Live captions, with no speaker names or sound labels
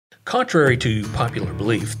Contrary to popular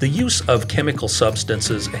belief, the use of chemical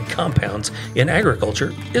substances and compounds in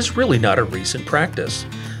agriculture is really not a recent practice.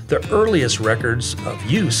 The earliest records of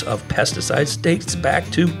use of pesticides dates back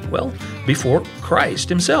to, well, before Christ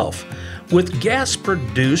himself, with gas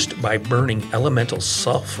produced by burning elemental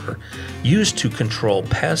sulfur used to control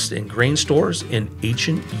pests in grain stores in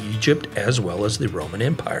ancient Egypt as well as the Roman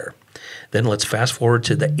Empire. Then let's fast forward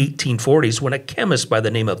to the 1840s when a chemist by the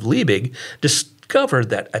name of Liebig discovered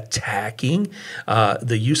that attacking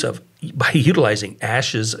the use of by utilizing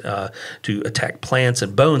ashes to attack plants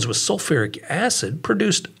and bones with sulfuric acid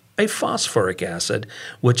produced a phosphoric acid,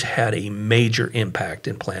 which had a major impact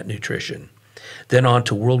in plant nutrition. Then on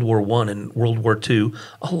to World War I and World War II,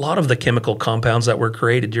 a lot of the chemical compounds that were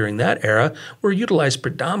created during that era were utilized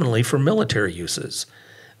predominantly for military uses.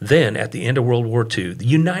 Then, at the end of World War II, the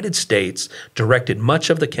United States directed much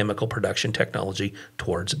of the chemical production technology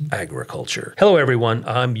towards agriculture. Hello, everyone.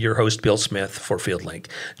 I'm your host, Bill Smith, for FieldLink.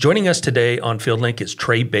 Joining us today on FieldLink is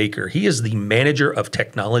Trey Baker. He is the Manager of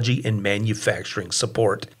Technology and Manufacturing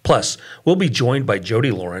Support. Plus, we'll be joined by Jody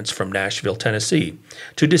Lawrence from Nashville, Tennessee,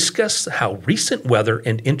 to discuss how recent weather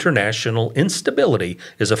and international instability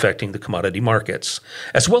is affecting the commodity markets,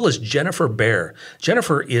 as well as Jennifer Baer.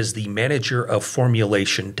 Jennifer is the Manager of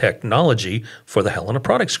Formulation Technology for the Helena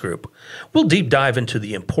Products Group. We'll deep dive into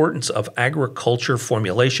the importance of agriculture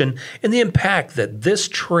formulation and the impact that this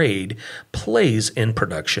trade plays in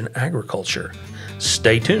production agriculture.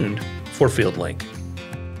 Stay tuned for FieldLink.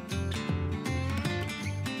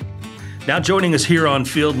 Now joining us here on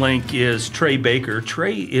FieldLink is Trey Baker.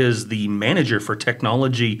 Trey is the Manager for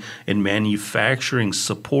Technology and Manufacturing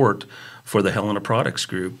Support for the Helena Products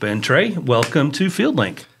Group. And Trey, welcome to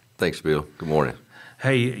FieldLink. Thanks, Bill. Good morning.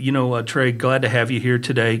 Hey, Trey, glad to have you here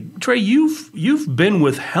today. Trey, you've been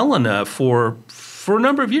with Helena for a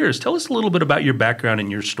number of years. Tell us a little bit about your background and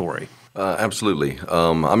your story. Absolutely.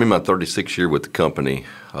 I'm in my 36th year with the company.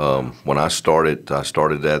 When I started at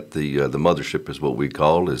the mothership, is what we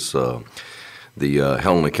call, is the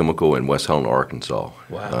Helena Chemical in West Helena, Arkansas.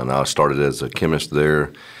 Wow. And I started as a chemist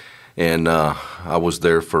there, and I was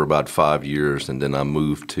there for about 5 years, and then I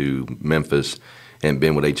moved to Memphis and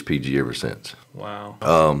been with HPG ever since.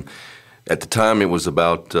 Wow. At the time, it was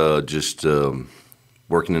about just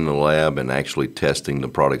working in the lab and actually testing the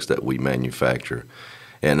products that we manufacture.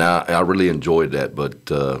 And I really enjoyed that, but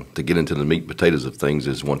to get into the meat and potatoes of things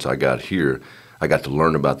is once I got here, I got to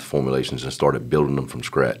learn about the formulations and started building them from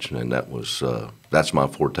scratch. And that's my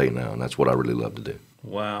forte now, and that's what I really love to do.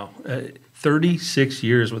 Wow. 36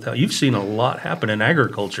 years with Helena. You've seen a lot happen in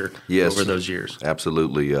agriculture over those years.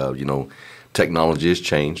 Absolutely. Technology has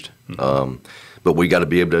changed, but we got to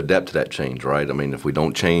be able to adapt to that change, right? I mean, if we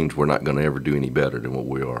don't change, we're not going to ever do any better than what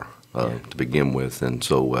we are to begin with. And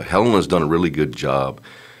so Helena's done a really good job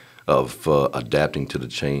of adapting to the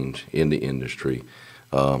change in the industry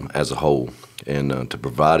as a whole, and to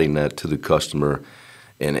providing that to the customer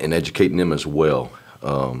and educating them as well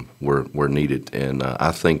where needed. And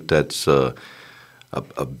I think that's a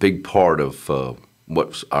big part of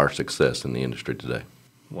what's our success in the industry today.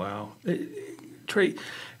 Wow. Trey,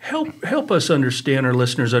 help us understand, our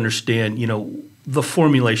listeners understand, the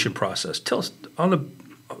formulation process. Tell us on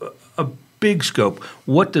a big scope,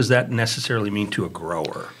 what does that necessarily mean to a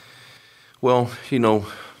grower? Well,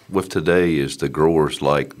 with today is the growers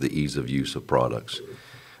like the ease of use of products.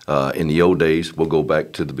 In the old days, we'll go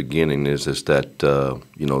back to the beginning, is that,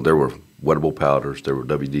 there were wettable powders, there were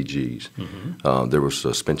WDGs, there were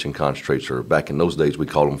suspension concentrates, or back in those days we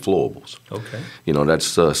called them flowables. Okay.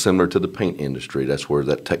 That's similar to the paint industry. That's where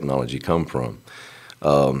that technology come from.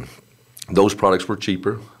 Those products were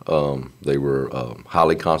cheaper. They were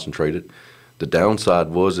highly concentrated. The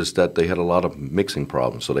downside is that they had a lot of mixing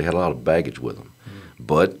problems, so they had a lot of baggage with them.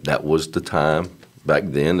 But that was the time back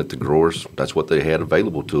then that the growers, that's what they had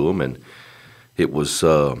available to them, and it was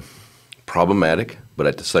problematic, but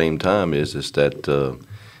at the same time is that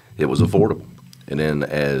it was affordable. And then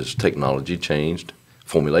as technology changed,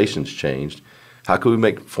 formulations changed, how could we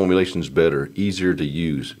make formulations better, easier to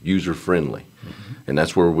use, user-friendly? And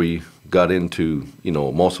that's where we got into,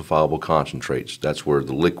 emulsifiable concentrates. That's where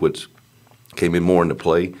the liquids came in more into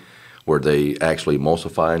play, where they actually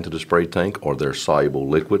emulsify into the spray tank, or they're soluble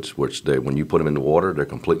liquids, which when you put them in the water, they're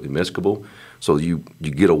completely miscible. So you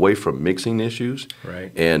get away from mixing issues,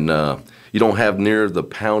 right? And you don't have near the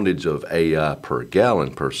poundage of AI per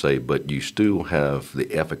gallon per se, but you still have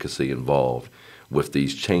the efficacy involved with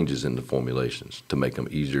these changes in the formulations to make them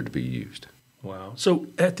easier to be used. Wow. So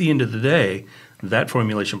at the end of the day, that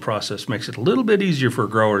formulation process makes it a little bit easier for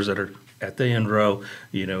growers that are at the end row,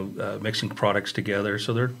 mixing products together,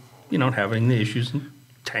 so they're, having the issues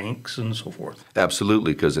tanks and so forth?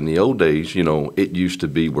 Absolutely, because in the old days, it used to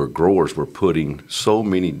be where growers were putting so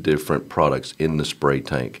many different products in the spray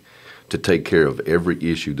tank to take care of every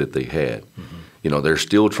issue that they had. Mm-hmm. They're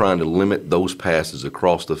still trying to limit those passes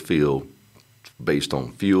across the field based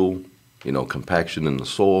on fuel, compaction in the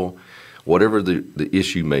soil. Whatever the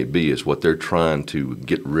issue may be is what they're trying to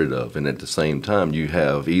get rid of. And at the same time, you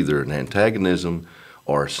have either an antagonism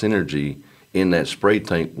or a synergy in that spray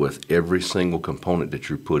tank with every single component that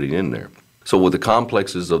you're putting in there. So with the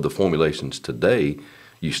complexes of the formulations today,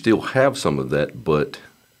 you still have some of that, but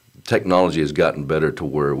technology has gotten better to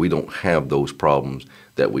where we don't have those problems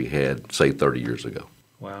that we had, say, 30 years ago.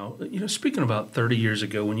 Wow. Speaking about 30 years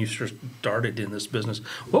ago when you started in this business,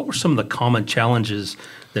 what were some of the common challenges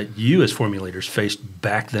that you as formulators faced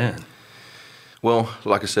back then? Well,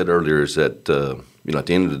 like I said earlier, is that, at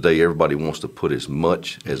the end of the day, everybody wants to put as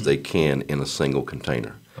much as they can in a single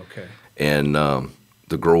container. Okay. And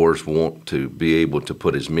the growers want to be able to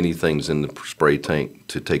put as many things in the spray tank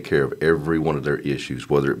to take care of every one of their issues,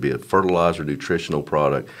 whether it be a fertilizer, nutritional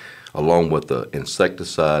product, along with the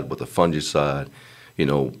insecticide, with the fungicide,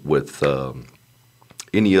 with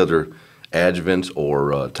any other adjuvants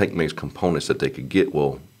or tank mix components that they could get.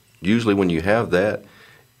 Well, usually when you have that,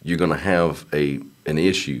 you're going to have an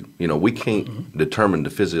issue. We can't determine the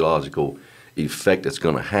physiological effect that's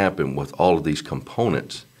going to happen with all of these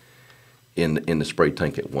components in the spray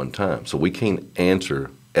tank at one time. So we can't answer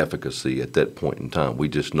efficacy at that point in time. We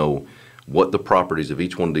just know what the properties of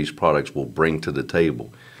each one of these products will bring to the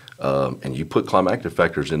table. And you put climactic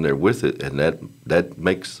factors in there with it, and that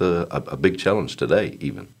makes a big challenge today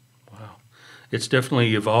even. Wow. It's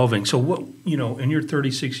definitely evolving. So what, in your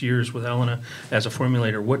 36 years with Helena as a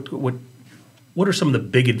formulator, what are some of the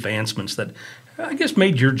big advancements that I guess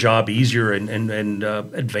made your job easier and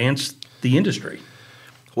advanced the industry?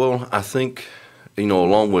 Well, I think,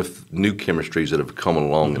 along with new chemistries that have come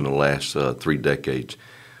along in the last 3 decades,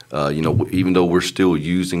 even though we're still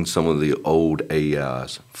using some of the old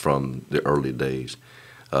AIs from the early days,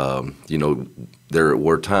 there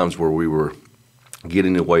were times where we were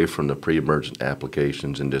getting away from the pre-emergent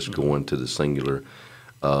applications and just going to the singular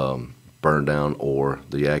burn down or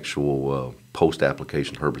the actual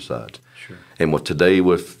post-application herbicides. Sure. And with today,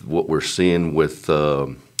 with what we're seeing with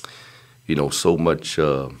so much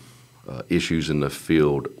issues in the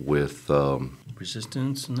field with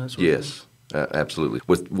resistance and that sort of thing? Yes. Absolutely.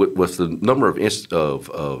 With the number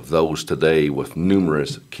of those today, with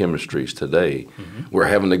numerous chemistries today, we're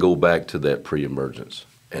having to go back to that pre-emergence,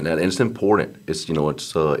 and it's important. It's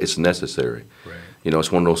necessary. Right.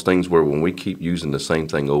 It's one of those things where when we keep using the same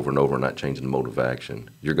thing over and over and not changing the mode of action,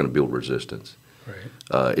 you're going to build resistance.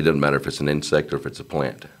 Right. It doesn't matter if it's an insect or if it's a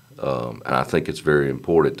plant. And I think it's very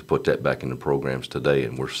important to put that back into programs today,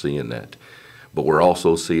 and we're seeing that. But we're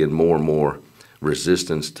also seeing more and more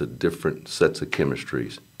resistance to different sets of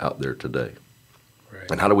chemistries out there today. Right.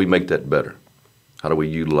 And how do we make that better? How do we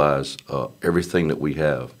utilize everything that we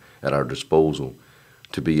have at our disposal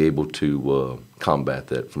to be able to combat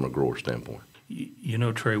that from a grower standpoint?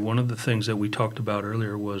 Trey, one of the things that we talked about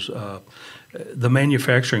earlier was the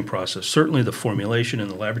manufacturing process, certainly the formulation in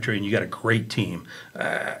the laboratory, and you got a great team.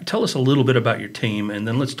 Tell us a little bit about your team, and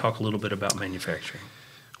then let's talk a little bit about manufacturing.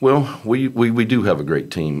 Well, we do have a great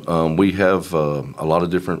team. We have a lot of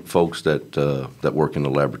different folks that work in the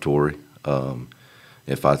laboratory.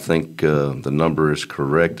 If I think the number is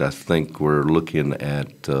correct, I think we're looking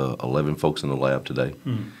at 11 folks in the lab today.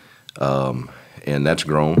 And that's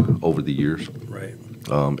grown over the years. Right.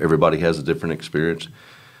 Everybody has a different experience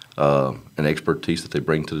and expertise that they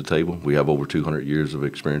bring to the table. We have over 200 years of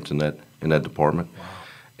experience in that department. Wow.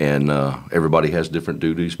 And everybody has different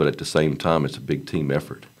duties, but at the same time, it's a big team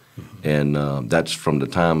effort. And that's from the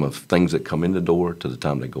time of things that come in the door to the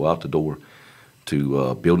time they go out the door,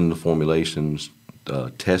 to building the formulations,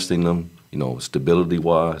 testing them,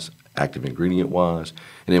 stability-wise, active ingredient-wise.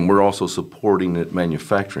 And then we're also supporting the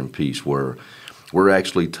manufacturing piece where we're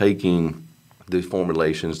actually taking the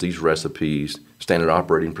formulations, these recipes, standard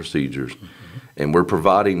operating procedures, and we're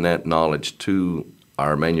providing that knowledge to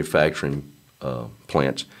our manufacturing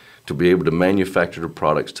plants to be able to manufacture the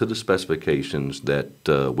products to the specifications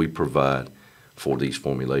that we provide for these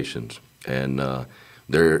formulations. And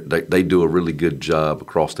they do a really good job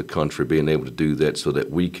across the country being able to do that so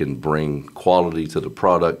that we can bring quality to the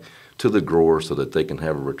product to the grower so that they can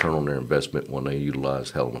have a return on their investment when they utilize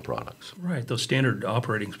Helena products. Right. Those standard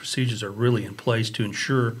operating procedures are really in place to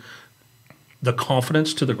ensure the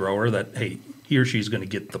confidence to the grower that, hey, he or she's going to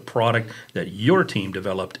get the product that your team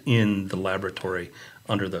developed in the laboratory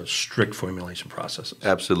under those strict formulation processes.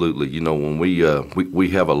 Absolutely. When we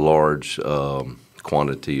have a large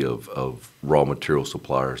quantity of raw material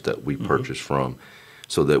suppliers that we purchase from,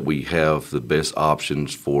 so that we have the best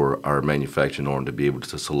options for our manufacturing arm to be able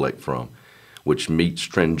to select from, which meet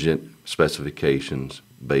stringent specifications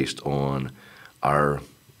based on our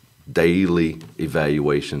daily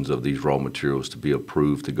evaluations of these raw materials to be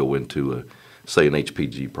approved to go into, say, an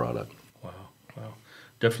HPG product. Wow.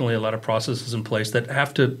 Definitely a lot of processes in place that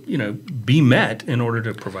have to, be met in order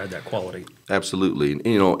to provide that quality. Absolutely.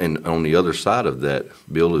 And on the other side of that,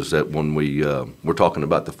 Bill, is that when we're talking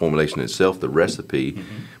about the formulation itself, the recipe,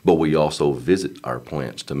 but we also visit our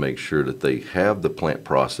plants to make sure that they have the plant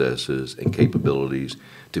processes and capabilities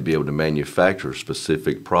to be able to manufacture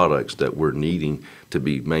specific products that we're needing to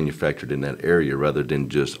be manufactured in that area rather than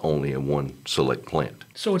just only in one select plant.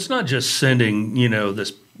 So it's not just sending,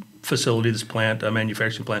 this facility, this plant, a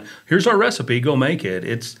manufacturing plant, here's our recipe, go make it.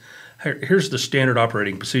 It's here's the standard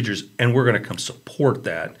operating procedures, and we're going to come support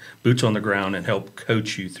that, boots on the ground, and help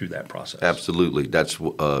coach you through that process. Absolutely. That's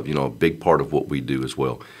a big part of what we do as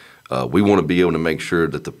well. We want to be able to make sure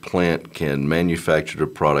that the plant can manufacture the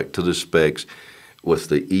product to the specs with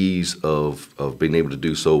the ease of being able to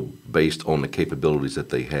do so based on the capabilities that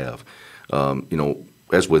they have.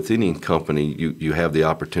 As with any company, you have the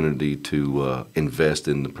opportunity to invest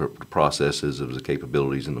in the processes of the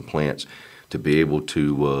capabilities in the plants to be able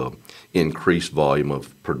to increase volume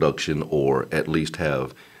of production, or at least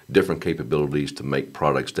have different capabilities to make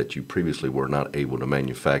products that you previously were not able to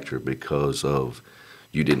manufacture because of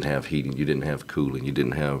you didn't have heating, you didn't have cooling, you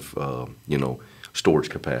didn't have storage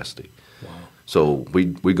capacity. Wow. So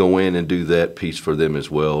we go in and do that piece for them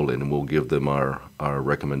as well, and we'll give them our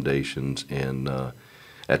recommendations, and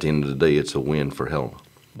at the end of the day, it's a win for Helena.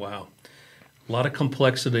 Wow. A lot of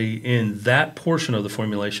complexity in that portion of the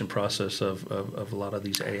formulation process of a lot of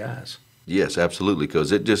these AIs. Yes, absolutely,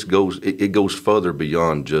 because it just goes further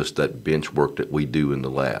beyond just that bench work that we do in the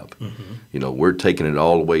lab. We're taking it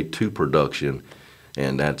all the way to production,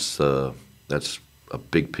 and that's a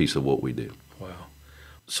big piece of what we do. Wow.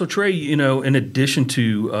 So Trey, in addition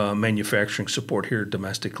to manufacturing support here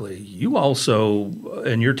domestically, you also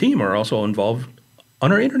and your team are also involved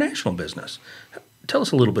on our international business. Tell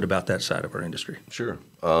us a little bit about that side of our industry. Sure.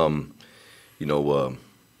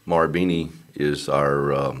 Marabini is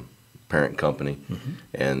our parent company,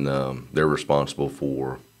 and they're responsible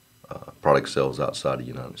for product sales outside the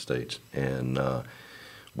United States. And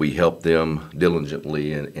we help them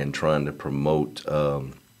diligently in trying to promote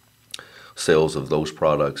sales of those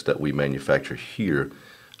products that we manufacture here,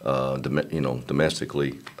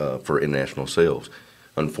 domestically for international sales.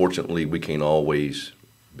 Unfortunately, we can't always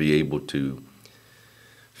be able to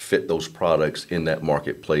fit those products in that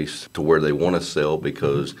marketplace to where they want to sell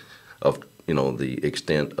because of the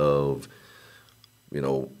extent of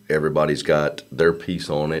everybody's got their piece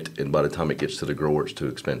on it, and by the time it gets to the grower, it's too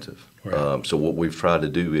expensive. Right. So what we've tried to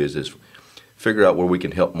do is figure out where we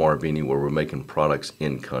can help Marabini, where we're making products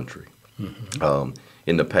in country.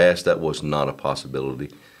 In the past, that was not a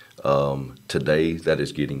possibility. Today, that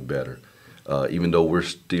is getting better. Even though we're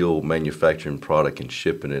still manufacturing product and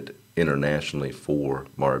shipping it internationally for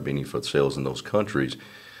Marabini for sales in those countries,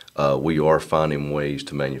 we are finding ways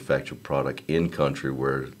to manufacture product in country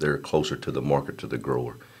where they're closer to the market, to the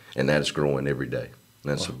grower, and that is growing every day.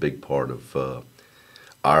 And that's a big part of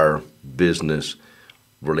our business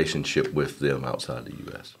relationship with them outside the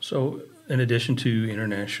U.S. So in addition to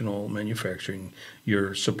international manufacturing,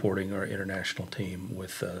 you're supporting our international team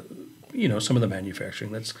with some of the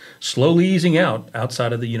manufacturing that's slowly easing out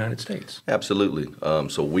outside of the United States. Absolutely.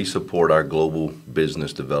 So we support our global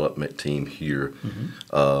business development team here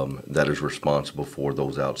that is responsible for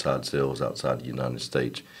those outside sales outside the United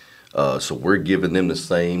States. So we're giving them the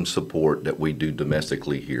same support that we do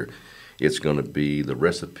domestically here. It's going to be the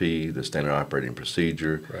recipe, the standard operating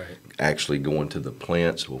procedure, actually going to the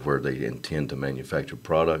plants where they intend to manufacture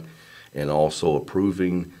product, and also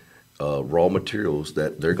approving raw materials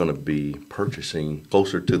that they're going to be purchasing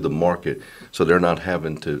closer to the market, so they're not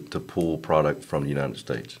having to pull product from the United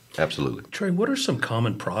States. Absolutely. Trey, what are some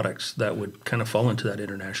common products that would kind of fall into that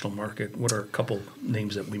international market? What are a couple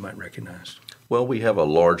names that we might recognize? Well, we have a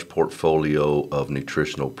large portfolio of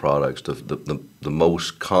nutritional products. The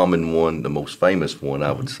most common one, the most famous one,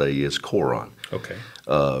 I would say, is Coron. Okay.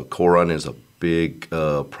 Coron is a big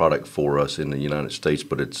product for us in the United States,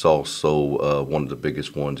 but it's also one of the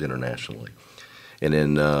biggest ones internationally. And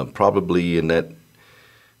then probably in that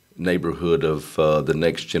neighborhood of the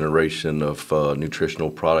next generation of nutritional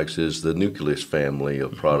products is the Nucleus family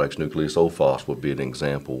of products. Nucleus Ophos would be an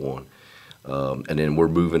example one. And then we're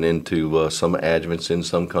moving into some adjuvants in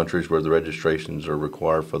some countries where the registrations are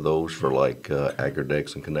required for those, for like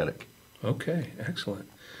Agri-Dex and Kinetic. Okay, excellent.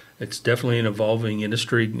 It's definitely an evolving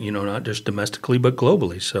industry, not just domestically but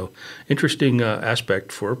globally. So interesting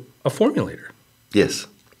aspect for a formulator. Yes.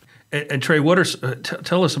 And Trey,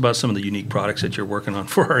 tell us about some of the unique products that you're working on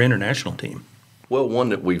for our international team. Well, one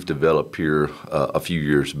that we've developed here a few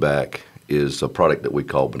years back is a product that we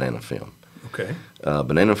call banana film. Okay.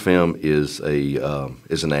 Banana film is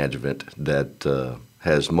an adjuvant that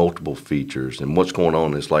has multiple features, and what's going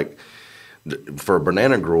on is like for a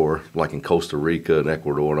banana grower, like in Costa Rica and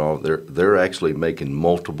Ecuador and all, they're actually making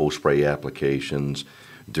multiple spray applications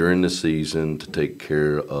during the season to take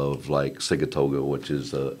care of like sigatoga, which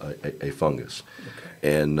is a fungus.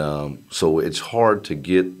 Okay. And so it's hard to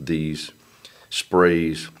get these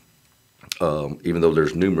sprays, even though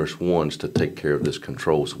there's numerous ones, to take care of this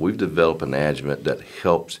control. So we've developed an adjuvant that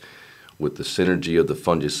helps with the synergy of the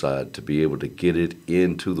fungicide to be able to get it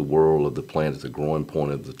into the whorl of the plant at the growing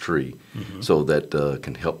point of the tree, so that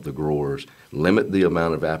can help the growers limit the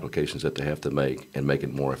amount of applications that they have to make and make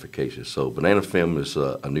it more efficacious. So banana film is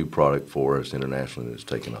a new product for us internationally that's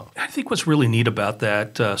taken off. I think what's really neat about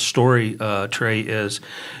that story, Trey, is,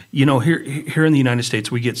 here in the United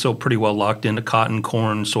States, we get so pretty well locked into cotton,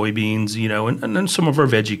 corn, soybeans, and then some of our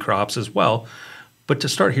veggie crops as well. But to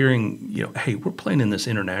start hearing, hey, we're playing in this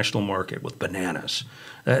international market with bananas,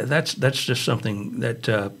 that's just something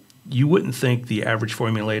that you wouldn't think the average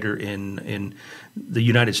formulator in the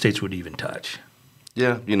United States would even touch.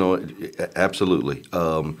 Yeah, absolutely.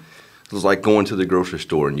 It's like going to the grocery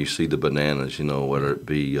store and you see the bananas, whether it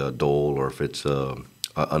be Dole or if it's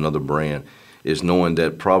another brand, is knowing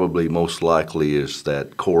that probably most likely is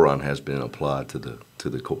that Coron has been applied to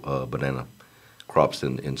the banana crops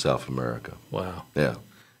in South America. Wow. Yeah.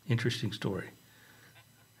 Interesting story.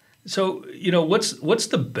 So, what's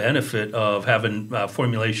the benefit of having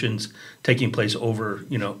formulations taking place over,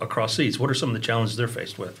 across seas? What are some of the challenges they're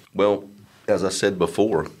faced with? Well, as I said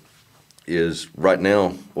before, is right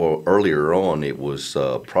now or earlier on, it was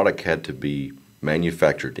product had to be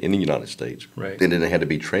manufactured in the United States. Right. And then it had to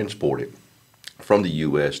be transported from the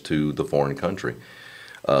U.S. to the foreign country.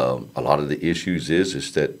 A lot of the issues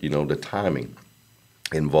is that, the timing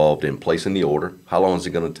involved in placing the order. How long is it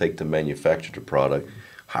going to take to manufacture the product?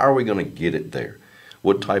 How are we going to get it there?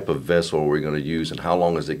 What type of vessel are we going to use, and how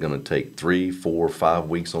long is it going to take? 3, 4, 5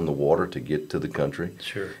 weeks on the water to get to the country?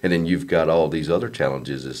 Sure. And then you've got all these other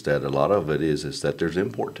challenges. Is that a lot of it is that there's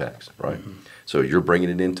import tax, right? So you're bringing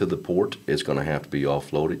it into the port. It's going to have to be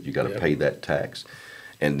offloaded. You got to pay that tax,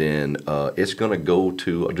 and then it's going to go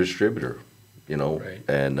to a distributor. Right.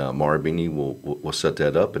 And Marubeni will set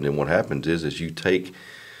that up, and then what happens is you take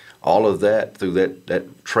all of that through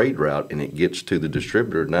that trade route, and it gets to the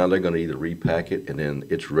distributor. Now they're going to either repack it, and then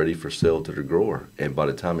it's ready for sale to the grower. And by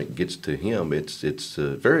the time it gets to him, it's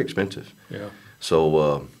very expensive. Yeah.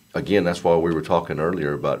 So again, that's why we were talking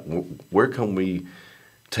earlier about where can we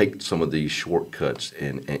take some of these shortcuts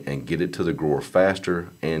and get it to the grower faster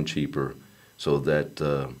and cheaper, so that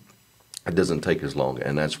it doesn't take as long.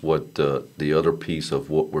 And that's what the other piece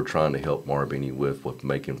of what we're trying to help Marubeni with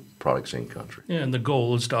making products in country. Yeah, and the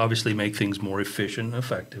goal is to obviously make things more efficient and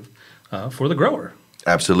effective for the grower.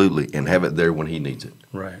 Absolutely, and have it there when he needs it.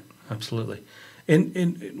 Right, absolutely.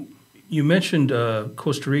 And you mentioned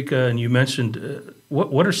Costa Rica, and you mentioned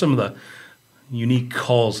what are some of the unique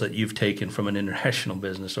calls that you've taken from an international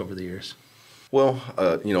business over the years? Well,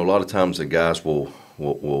 a lot of times the guys will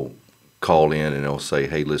call in and they'll say,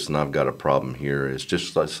 hey, listen, I've got a problem here. It's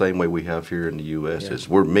just the same way we have here in the U.S. Yeah. Is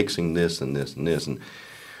we're mixing this and this and this. And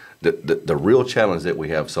the real challenge that we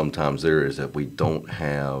have sometimes there is that we don't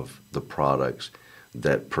have the products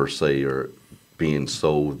that per se are being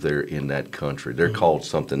sold there in that country. They're called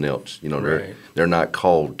something else. Right. They're not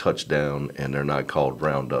called Touchdown, and they're not called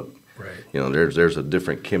Roundup. Right. There's a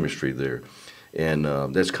different chemistry there. And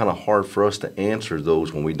that's kind of hard for us to answer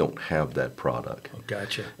those when we don't have that product. Oh,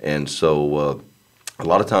 gotcha. And so a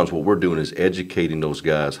lot of times what we're doing is educating those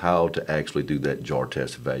guys how to actually do that jar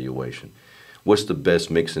test evaluation. What's the best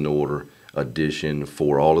mixing order addition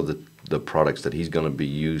for all of the products that he's going to be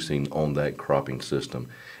using on that cropping system?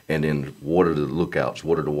 And then what are the lookouts?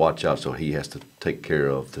 What are the watch outs so he has to take care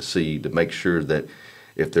of the seed to make sure that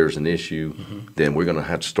if there's an issue, then we're going to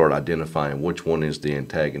have to start identifying which one is the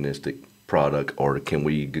antagonistic product, or can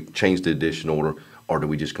we change the addition order, or do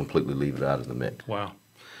we just completely leave it out of the mix? Wow.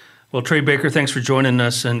 Well, Trey Baker, thanks for joining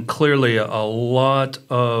us, and clearly a lot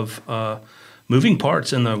of moving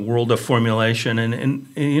parts in the world of formulation,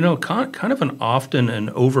 and kind of an often an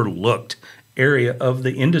overlooked area of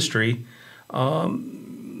the industry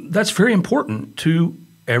that's very important to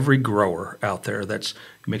every grower out there that's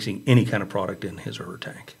mixing any kind of product in his or her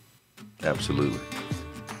tank. Absolutely.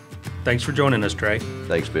 Thanks for joining us, Trey.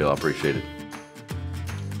 Thanks, Bill. I appreciate it.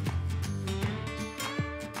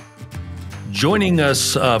 Joining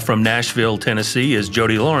us from Nashville, Tennessee is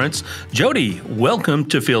Jody Lawrence. Jody, welcome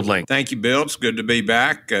to FieldLink. Thank you, Bill. It's good to be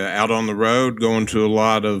back out on the road, going to a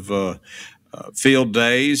lot of field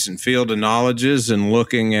days and field knowledges and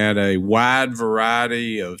looking at a wide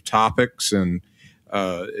variety of topics and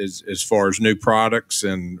as far as new products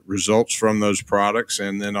and results from those products,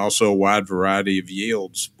 and then also a wide variety of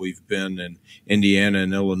yields. We've been in Indiana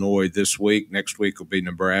and Illinois this week. Next week will be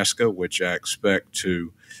Nebraska, which I expect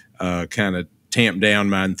to kind of tamp down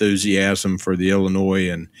my enthusiasm for the Illinois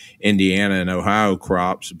and Indiana and Ohio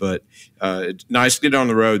crops. But it's nice to get on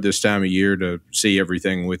the road this time of year to see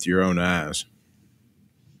everything with your own eyes.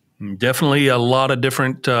 Definitely a lot of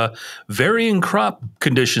different varying crop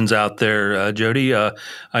conditions out there, Jody.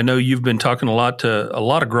 I know you've been talking a lot to a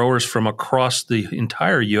lot of growers from across the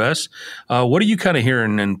entire U.S. What are you kind of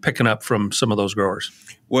hearing and picking up from some of those growers?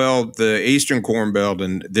 Well, the Eastern Corn Belt,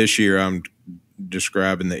 and this year I'm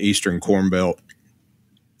describing the Eastern Corn Belt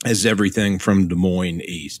as everything from Des Moines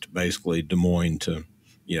east, basically Des Moines to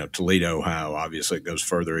Toledo, Ohio. Obviously, it goes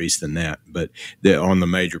further east than that, but on the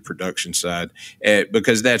major production side,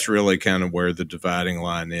 because that's really kind of where the dividing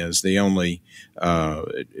line is. The only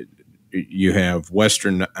you have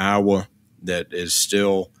western Iowa that is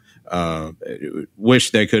still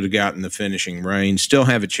wish they could have gotten the finishing rain. Still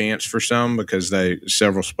have a chance for some because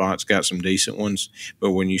several spots got some decent ones.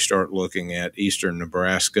 But when you start looking at eastern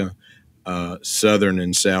Nebraska, southern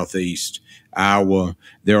and southeast Iowa,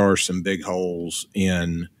 there are some big holes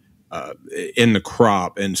in the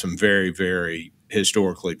crop in some very, very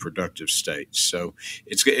historically productive states. So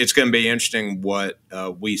it's going to be interesting what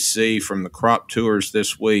we see from the crop tours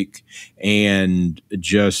this week, and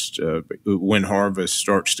just when harvest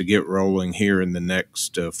starts to get rolling here in the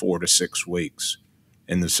next 4 to 6 weeks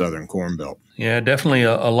in the Southern Corn Belt. Yeah, definitely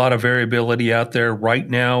a lot of variability out there right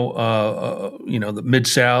now. The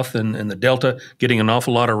Mid-South and the Delta getting an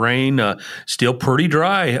awful lot of rain. Still pretty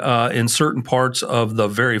dry in certain parts of the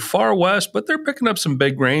very far west, but they're picking up some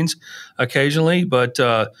big rains occasionally. But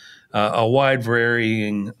a wide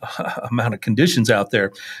varying amount of conditions out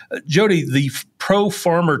there. Jody, the Pro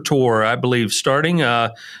Farmer Tour, I believe, starting.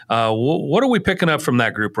 What are we picking up from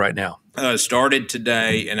that group right now? Started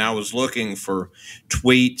today, and I was looking for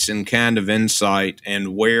tweets and kind of insight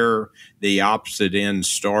and where the opposite end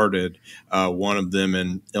started, one of them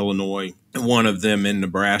in Illinois, one of them in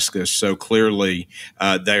Nebraska. So clearly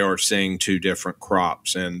they are seeing two different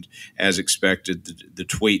crops. And as expected, the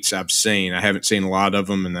tweets I've seen, I haven't seen a lot of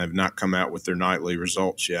them, and they've not come out with their nightly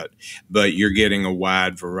results yet, but you're getting a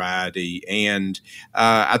wide variety. And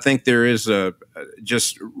I think there is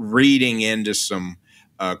just reading into some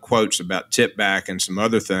quotes about tip back and some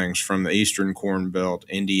other things from the Eastern Corn Belt,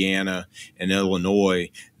 Indiana and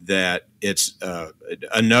Illinois, that it's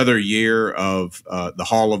another year of the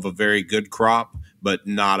haul of a very good crop, but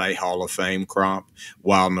not a Hall of Fame crop,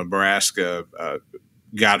 while Nebraska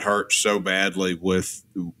got hurt so badly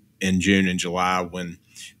in June and July when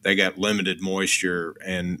they got limited moisture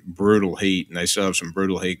and brutal heat, and they still have some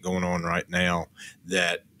brutal heat going on right now,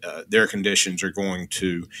 that their conditions are going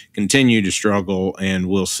to continue to struggle, and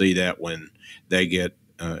we'll see that when they get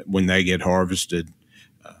harvested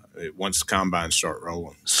once the combines start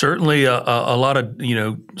rolling. Certainly a lot of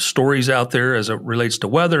stories out there as it relates to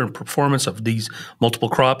weather and performance of these multiple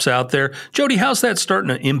crops out there. Jody, how's that starting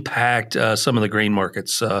to impact some of the grain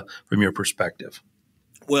markets from your perspective?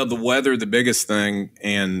 Well, the weather, the biggest thing,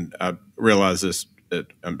 and I realize this,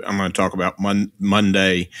 I'm going to talk about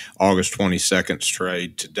Monday, August 22nd's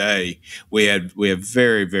trade today. We have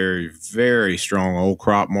very, very, very strong old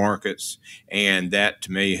crop markets, and that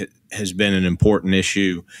to me has been an important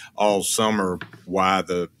issue all summer. Why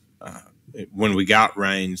when we got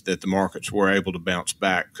rains, that the markets were able to bounce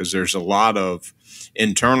back, because there's a lot of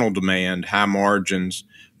internal demand, high margins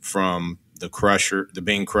from the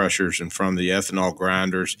bean crushers and from the ethanol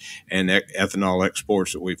grinders and ethanol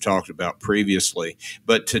exports that we've talked about previously.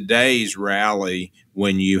 But today's rally,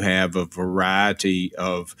 when you have a variety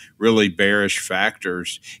of really bearish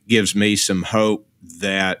factors, gives me some hope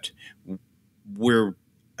that we're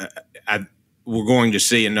going to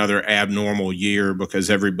see another abnormal year, because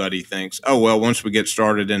everybody thinks, oh, well, once we get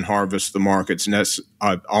started in harvest, the markets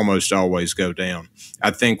almost always go down. I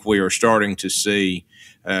think we are starting to see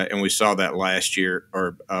and we saw that last year,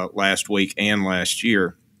 or last week and last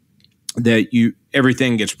year, that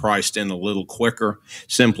everything gets priced in a little quicker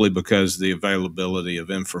simply because the availability of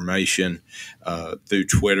information through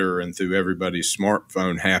Twitter and through everybody's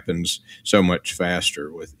smartphone happens so much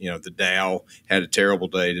faster. With the Dow had a terrible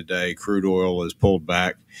day today. Crude oil is pulled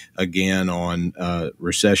back again on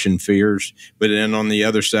recession fears. But then on the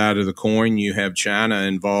other side of the coin, you have China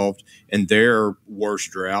involved in their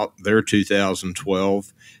worst drought, their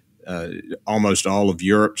 2012. Almost all of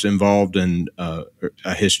Europe's involved in a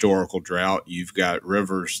historical drought. You've got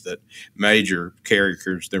rivers major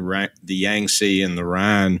carriers, the Yangtze and the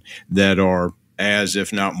Rhine, that are as,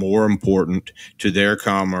 if not more important to their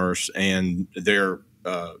commerce and their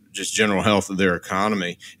just general health of their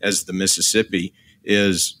economy as the Mississippi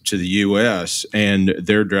is to the U.S., and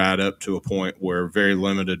they're dried up to a point where very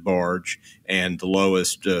limited barge and the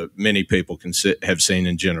lowest many people have seen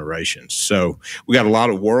in generations. So we got a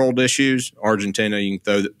lot of world issues. Argentina, you can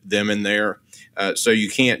throw them in there. So you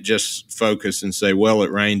can't just focus and say, well,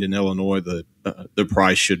 it rained in Illinois, the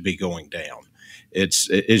price should be going down. It's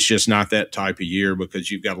just not that type of year,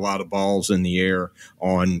 because you've got a lot of balls in the air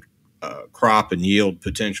on crop and yield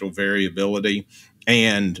potential variability,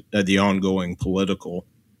 and the ongoing political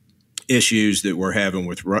issues that we're having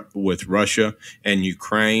with Russia and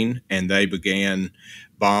Ukraine. And they began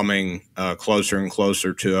bombing closer and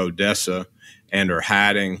closer to Odessa and are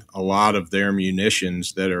hiding a lot of their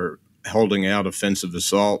munitions that are holding out offensive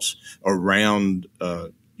assaults around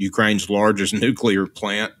Ukraine's largest nuclear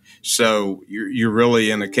plant. So you're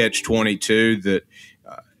really in a catch-22 that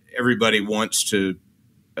everybody wants to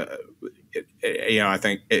I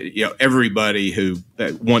think everybody who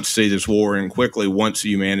wants to see this war end quickly wants the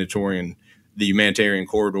humanitarian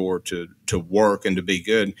corridor to work and to be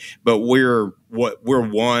good. But we're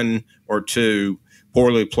one or two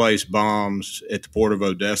poorly placed bombs at the port of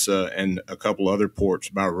Odessa and a couple other ports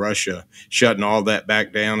by Russia, shutting all that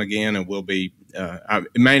back down again, and will be. It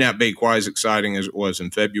may not be quite as exciting as it was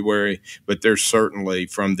in February, but there's certainly,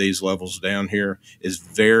 from these levels down here, is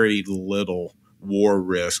very little war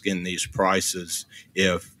risk in these prices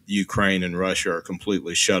if Ukraine and Russia are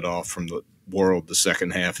completely shut off from the world the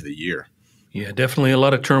second half of the year. Yeah, definitely a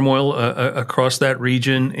lot of turmoil across that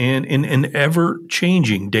region, and ever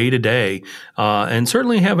changing day to day, and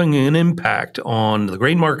certainly having an impact on the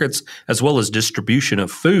grain markets as well as distribution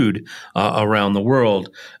of food around the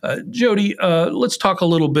world. Jody, let's talk a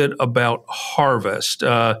little bit about harvest.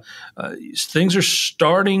 Things are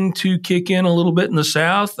starting to kick in a little bit in the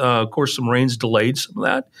South. Of course, some rains delayed some of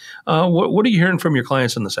that. What are you hearing from your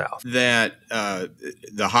clients in the South? That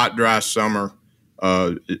the hot, dry summer,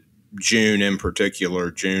 June in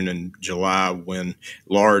particular, June and July, when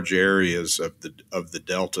large areas of the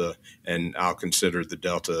Delta, and I'll consider the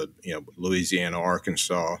Delta, Louisiana,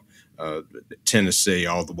 Arkansas, Tennessee,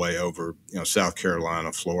 all the way over, South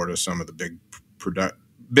Carolina, Florida, some of the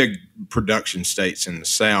big production states in the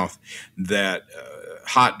South, that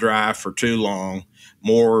hot, dry for too long,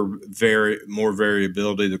 more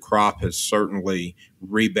variability. The crop has certainly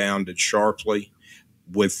rebounded sharply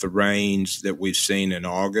with the rains that we've seen in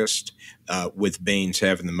August, with beans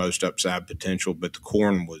having the most upside potential, but the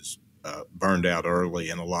corn was burned out early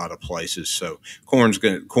in a lot of places. So corn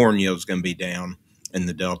yield is going to be down in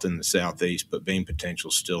the Delta and the Southeast, but bean potential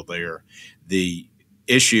is still there. The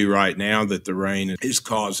issue right now that the rain is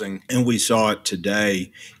causing, and we saw it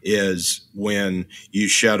today, is when you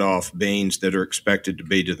shut off beans that are expected to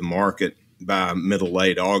be to the market by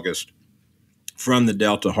late August from the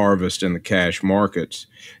Delta harvest and the cash markets,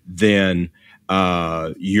 then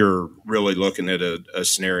you're really looking at a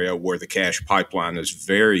scenario where the cash pipeline is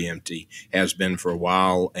very empty, has been for a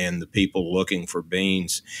while, and the people looking for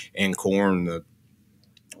beans and corn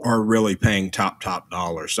are really paying top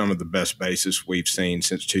dollar, some of the best basis we've seen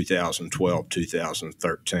since 2012,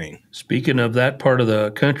 2013. Speaking of that part of the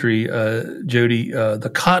country, Jody,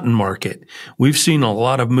 the cotton market, we've seen a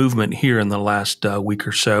lot of movement here in the last week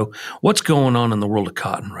or so. What's going on in the world of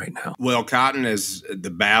cotton right now? Well, cotton is the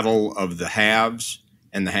battle of the haves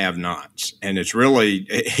and the have-nots. And it's really,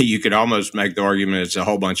 you could almost make the argument it's a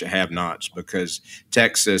whole bunch of have-nots, because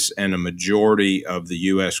Texas and a majority of the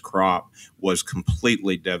U.S. crop was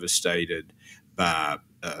completely devastated by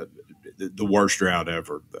the worst drought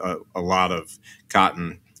ever. A lot of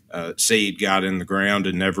cotton seed got in the ground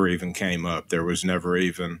and never even came up. There was never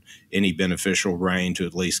even any beneficial rain to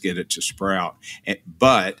at least get it to sprout.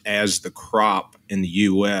 But as the crop in the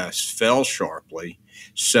U.S. fell sharply,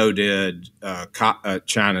 so did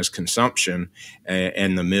China's consumption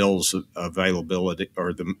and the mills availability,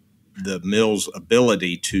 or the mill's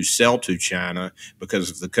ability to sell to China because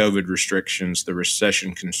of the COVID restrictions, the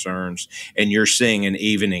recession concerns, and you're seeing an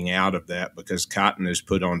evening out of that because cotton is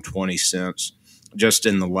put on 20 cents just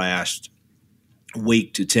in the last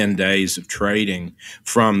week to 10 days of trading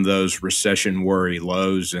from those recession worry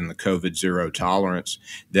lows and the COVID zero tolerance,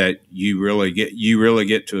 that you really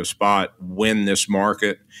get to a spot when this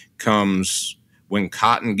market comes, when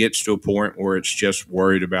cotton gets to a point where it's just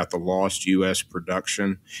worried about the lost U.S.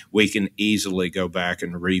 production, we can easily go back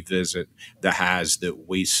and revisit the highs that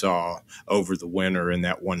we saw over the winter in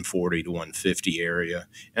that 140 to 150 area.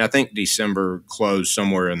 And I think December closed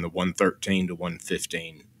somewhere in the 113 to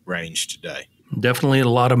 115 range today. Definitely a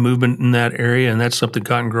lot of movement in that area, and that's something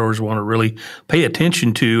cotton growers want to really pay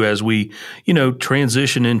attention to as we,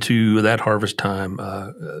 transition into that harvest time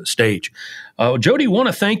stage. Jody, want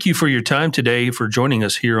to thank you for your time today, for joining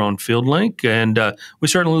us here on FieldLink, and we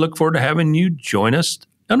certainly look forward to having you join us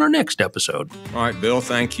on our next episode. All right, Bill,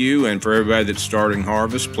 thank you. And for everybody that's starting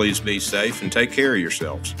harvest, please be safe and take care of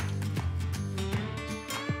yourselves.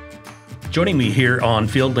 Joining me here on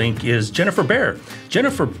FieldLink is Jennifer Baer.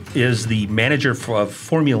 Jennifer is the manager of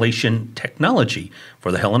Formulation Technology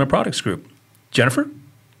for the Helena Products Group. Jennifer,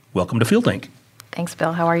 welcome to FieldLink. Thanks,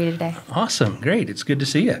 Bill. How are you today? Awesome. Great. It's good to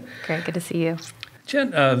see you. Great. Good to see you.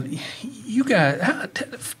 Jen, you guys,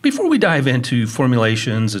 before we dive into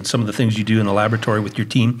formulations and some of the things you do in the laboratory with your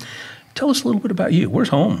team, tell us a little bit about you. Where's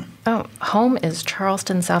home? Oh, home is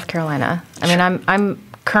Charleston, South Carolina. I mean, I'm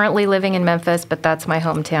currently living in Memphis, but that's my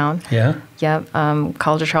hometown. Yeah? Yeah.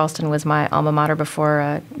 College of Charleston was my alma mater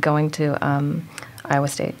before going to Iowa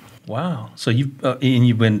State. Wow. So you've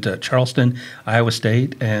been to Charleston, Iowa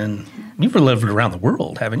State, and you've lived around the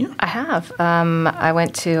world, haven't you? I have. I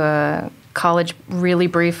went to college really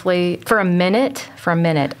briefly. For a minute,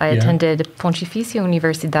 I attended Pontifícia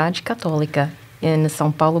Universidade Católica in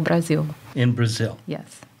São Paulo, Brazil. In Brazil?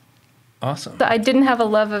 Yes. Awesome. I didn't have a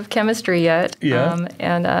love of chemistry yet. Yeah.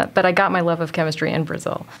 But I got my love of chemistry in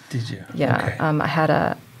Brazil. Did you? Yeah. Okay.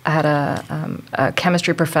 I had a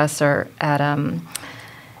chemistry professor at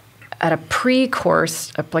a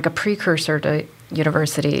pre-course, like a precursor to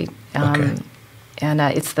university. Okay. And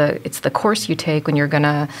it's the course you take when you're going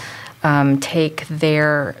to take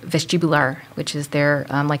their vestibular, which is their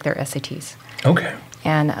their SATs. Okay.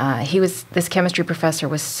 And this chemistry professor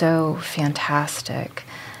was so fantastic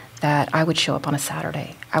that I would show up on a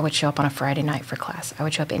Saturday. I would show up on a Friday night for class. I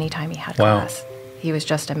would show up anytime he had class. He was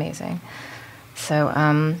just amazing.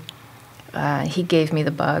 So he gave me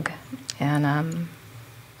the bug, and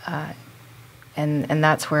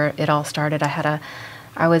that's where it all started.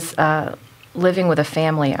 I was living with a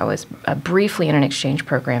family. I was briefly in an exchange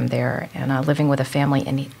program there, and living with a family.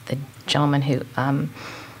 And the gentleman with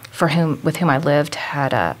whom I lived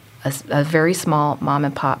had a very small mom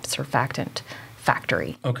and pop surfactant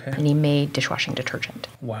factory. Okay. And he made dishwashing detergent.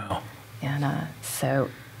 Wow. And so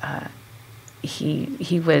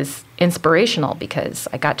he was inspirational because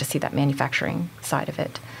I got to see that manufacturing side of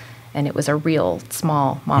it. And it was a real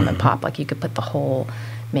small mom and pop. Like you could put the whole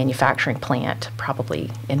manufacturing plant probably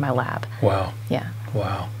in my lab. Wow. Yeah.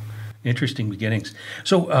 Wow. Interesting beginnings.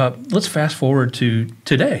 So let's fast forward to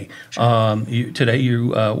today. Sure. Today you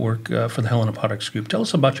work for the Helena Products Group. Tell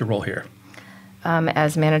us about your role here.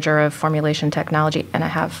 As manager of Formulation Technology, and I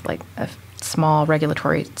have like a small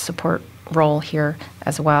regulatory support role here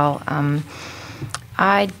as well.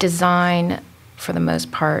 I design, for the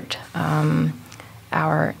most part,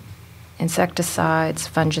 our insecticides,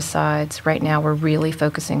 fungicides. Right now, we're really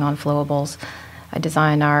focusing on flowables. I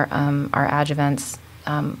design our adjuvants.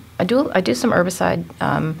 I do some herbicide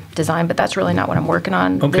design, but that's really not what I'm working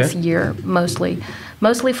on this year. Mostly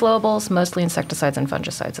flowables, mostly insecticides and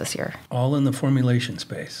fungicides this year. All in the formulation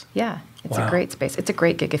space. Yeah, it's a great space. It's a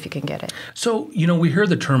great gig if you can get it. So, we hear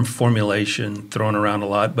the term formulation thrown around a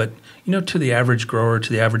lot, but, to the average grower,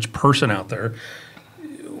 to the average person out there,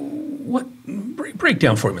 break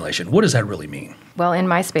down formulation. What does that really mean? Well, in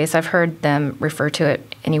my space, I've heard them refer to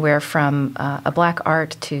it anywhere from a black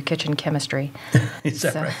art to kitchen chemistry. Is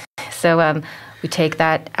that right? So we take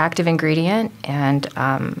that active ingredient and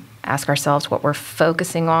ask ourselves what we're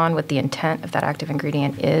focusing on, what the intent of that active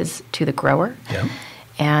ingredient is to the grower,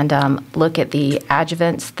 and look at the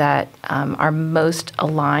adjuvants that are most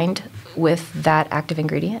aligned with that active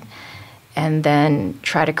ingredient, and then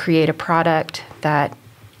try to create a product that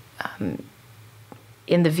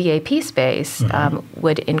in the VAP space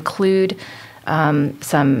would include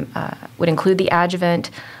the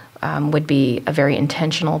adjuvant, would be a very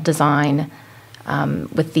intentional design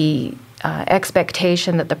with the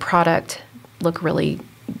expectation that the product look really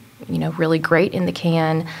great in the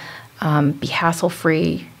can, be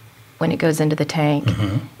hassle-free when it goes into the tank,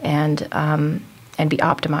 and be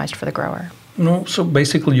optimized for the grower. No, so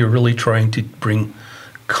basically you're really trying to bring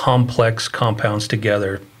complex compounds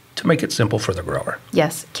together to make it simple for the grower.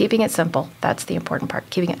 Yes, keeping it simple. That's the important part,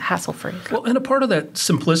 keeping it hassle-free. Well, and a part of that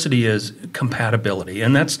simplicity is compatibility,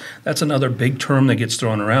 and that's another big term that gets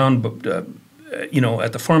thrown around. But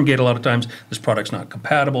at the farm gate, a lot of times this product's not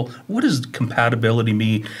compatible. What does compatibility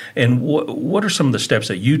mean, and what are some of the steps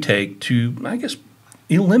that you take to, I guess,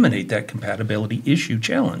 eliminate that compatibility issue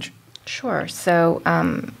challenge? Sure. So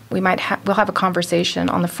we'll have a conversation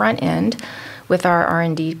on the front end with our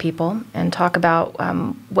R&D people and talk about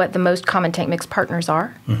what the most common tank mix partners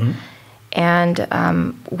are, and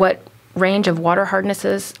what range of water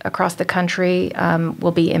hardnesses across the country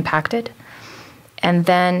will be impacted. And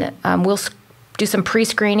then we'll do some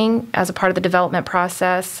pre-screening as a part of the development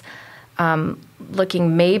process,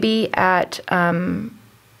 looking maybe at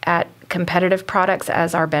competitive products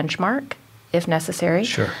as our benchmark, if necessary.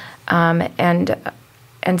 Sure.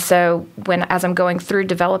 And so as I'm going through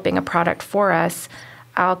developing a product for us,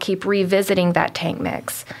 I'll keep revisiting that tank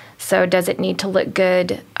mix. So does it need to look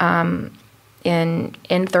good in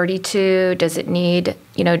N32? Does it need,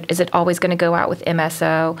 is it always going to go out with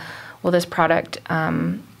MSO? Will this product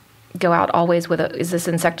go out always is this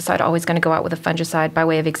insecticide always going to go out with a fungicide, by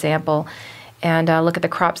way of example? And look at the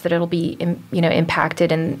crops that it'll be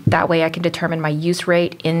impacted, and that way I can determine my use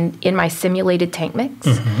rate in my simulated tank mix.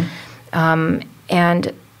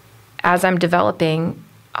 And as I'm developing,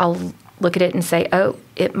 I'll look at it and say, oh,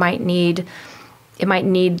 it might need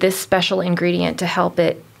this special ingredient to help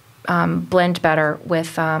it blend better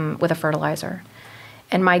with a fertilizer.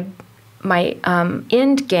 And my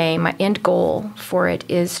end game, my end goal for it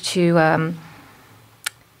is to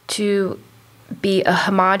be a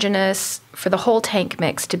homogeneous, for the whole tank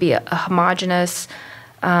mix to be a homogeneous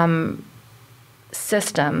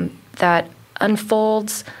system that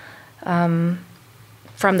unfolds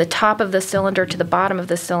from the top of the cylinder to the bottom of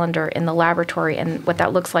the cylinder in the laboratory. And what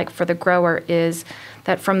that looks like for the grower is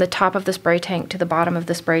that from the top of the spray tank to the bottom of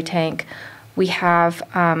the spray tank, we have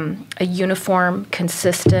a uniform,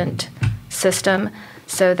 consistent system,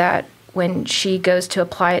 so that when she goes to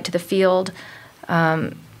apply it to the field,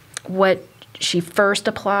 what she first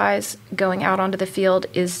applies going out onto the field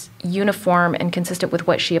is uniform and consistent with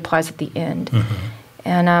what she applies at the end.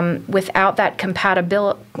 And without a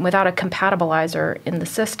compatibilizer in the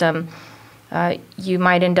system, you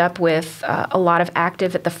might end up with a lot of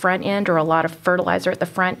active at the front end, or a lot of fertilizer at the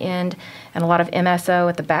front end, and a lot of MSO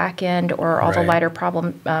at the back end, or all the lighter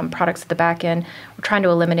products at the back end. We're trying to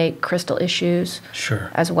eliminate crystal issues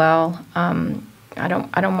as well. I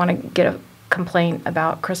don't want to get a complaint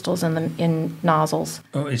about crystals in nozzles.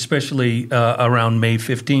 Oh, especially around May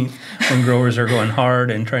 15th, when growers are going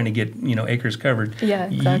hard and trying to get acres covered. Yeah,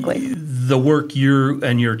 exactly. The work you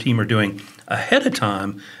and your team are doing ahead of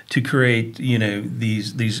time to create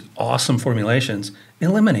these awesome formulations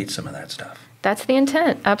eliminate some of that stuff. That's the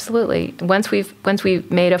intent, absolutely. Once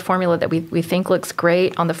we've made a formula that we think looks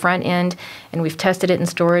great on the front end, and we've tested it in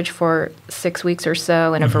storage for 6 weeks or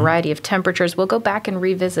so in a variety of temperatures, we'll go back and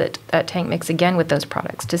revisit that tank mix again with those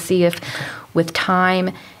products to see if, with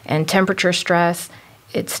time and temperature stress,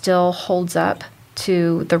 it still holds up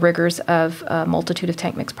to the rigors of a multitude of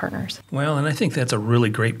tank mix partners. Well, and I think that's a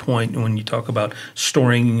really great point when you talk about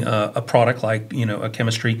storing a product like a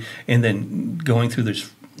chemistry, and then going through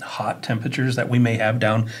this hot temperatures that we may have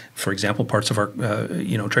down, for example, parts of our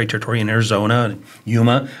trade territory in Arizona,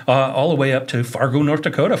 Yuma, all the way up to Fargo, North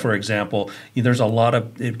Dakota, for example. There's a lot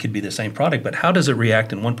of, it could be the same product, but how does it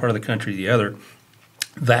react in one part of the country to the other?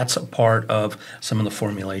 That's a part of some of the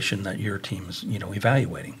formulation that your team is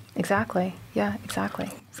evaluating. Exactly. Yeah, exactly.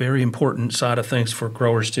 Very important side of things for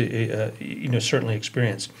growers to certainly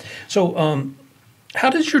experience. So how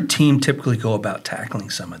does your team typically go about tackling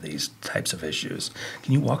some of these types of issues?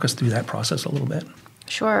 Can you walk us through that process a little bit?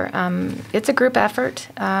 Sure. It's a group effort.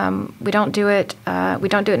 We don't do it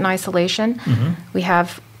in isolation. We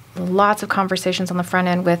have lots of conversations on the front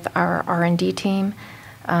end with our R&D team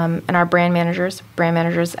and our brand managers. Brand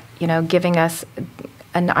managers, giving us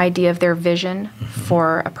an idea of their vision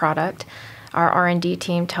for a product. Our R&D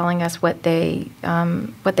team telling us what they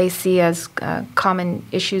see as common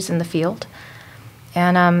issues in the field.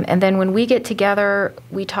 And then when we get together,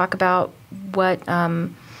 we talk about what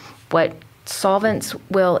solvents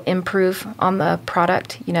will improve on the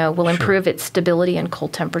product. Will improve its stability in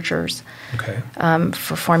cold temperatures. Okay.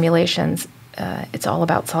 For formulations, it's all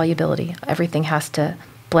about solubility. Everything has to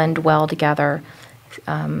blend well together.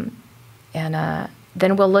 And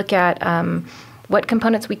then we'll look at what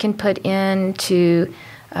components we can put in to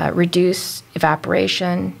reduce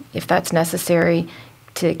evaporation if that's necessary,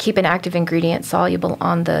 to keep an active ingredient soluble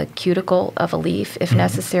on the cuticle of a leaf if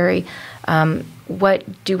necessary.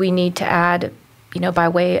 What do we need to add, by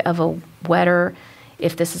way of a wetter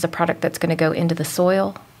if this is a product that's going to go into the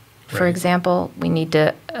soil? For example, we need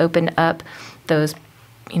to open up those,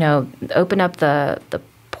 open up the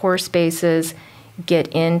pore spaces, get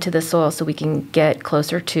into the soil so we can get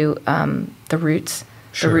closer to the roots,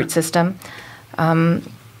 the root system.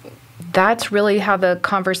 That's really how the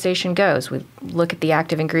conversation goes. We look at the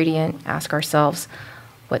active ingredient, ask ourselves,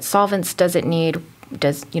 what solvents does it need?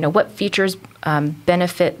 What features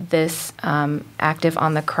benefit this active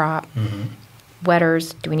on the crop?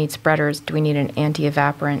 Wetters, do we need spreaders? Do we need an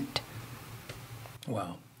anti-evaporant?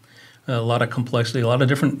 Wow. A lot of complexity, a lot of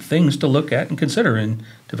different things to look at and consider in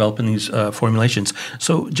developing these formulations.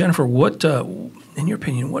 So, Jennifer, what, in your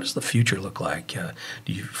opinion, what does the future look like?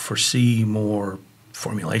 Do you foresee more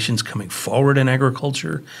formulations coming forward in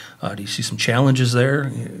agriculture? Do you see some challenges there?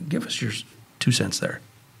 Give us your 2 cents there.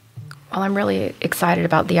 Well, I'm really excited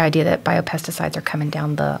about the idea that biopesticides are coming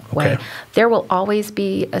down the way. There will always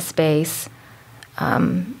be a space,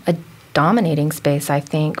 a dominating space, I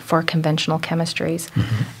think, for conventional chemistries.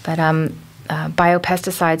 But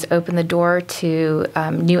biopesticides open the door to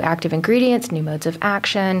new active ingredients, new modes of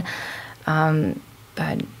action,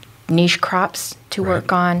 niche crops to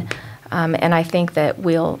work on. And I think that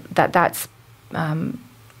that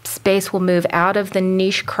space will move out of the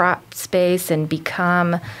niche crop space and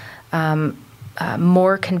become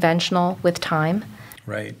more conventional with time.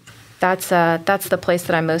 Right. That's the place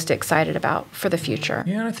that I'm most excited about for the future.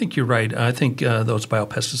 Yeah, I think you're right. I think those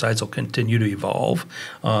biopesticides will continue to evolve.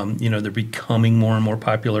 They're becoming more and more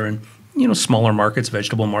popular in smaller markets,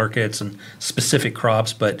 vegetable markets, and specific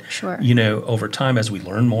crops. But over time, as we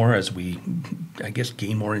learn more, as we, I guess,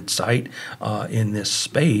 gain more insight in this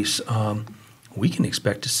space, we can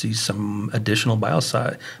expect to see some additional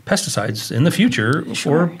pesticides in the future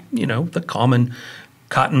for the common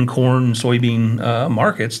cotton, corn, soybean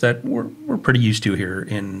markets that we're pretty used to here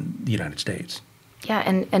in the United States. Yeah,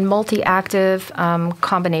 and multi-active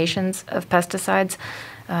combinations of pesticides,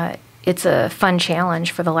 it's a fun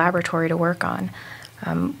challenge for the laboratory to work on.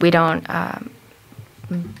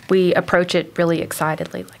 We approach it really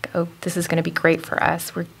excitedly, like, oh, this is going to be great for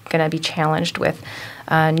us. We're going to be challenged with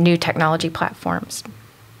new technology platforms.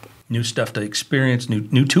 New stuff to experience,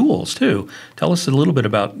 new tools, too. Tell us a little bit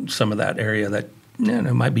about some of that area that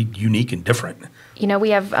might be unique and different. We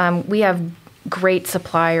have great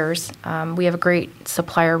suppliers. We have a great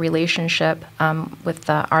supplier relationship with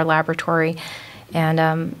our laboratory,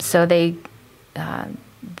 and so they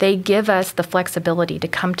give us the flexibility to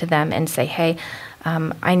come to them and say, hey,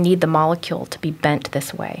 I need the molecule to be bent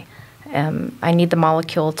this way. I need the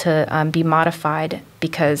molecule to be modified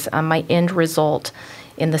because my end result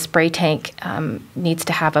in the spray tank needs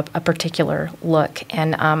to have a particular look,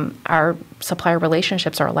 and our supplier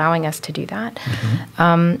relationships are allowing us to do that.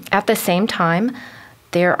 At the same time,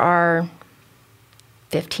 there are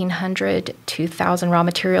 1,500, 2,000 raw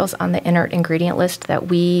materials on the inert ingredient list that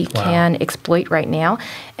we can exploit right now.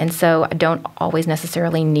 And so I don't always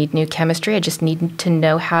necessarily need new chemistry. I just need to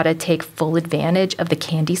know how to take full advantage of the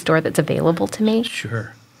candy store that's available to me.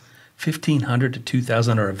 Sure. 1,500 to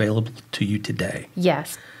 2,000 are available to you today.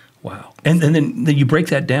 Yes. Wow. And then you break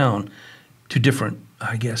that down to different,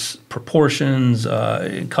 I guess, proportions,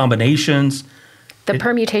 combinations. The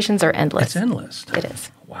permutations are endless. It's endless. It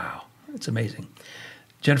is. Wow. It's amazing.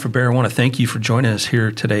 Jennifer Baker, I want to thank you for joining us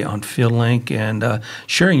here today on FieldLink and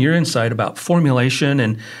sharing your insight about formulation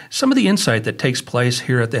and some of the insight that takes place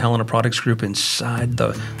here at the Helena Products Group inside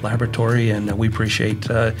the laboratory. And we appreciate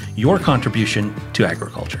your contribution to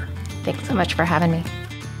agriculture. Thanks so much for having me.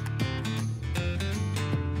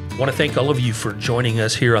 I want to thank all of you for joining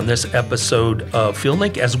us here on this episode of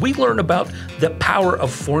FieldLink as we learn about the power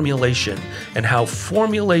of formulation and how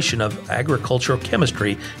formulation of agricultural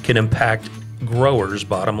chemistry can impact growers'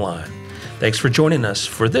 bottom line. Thanks for joining us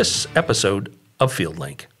for this episode of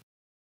FieldLink.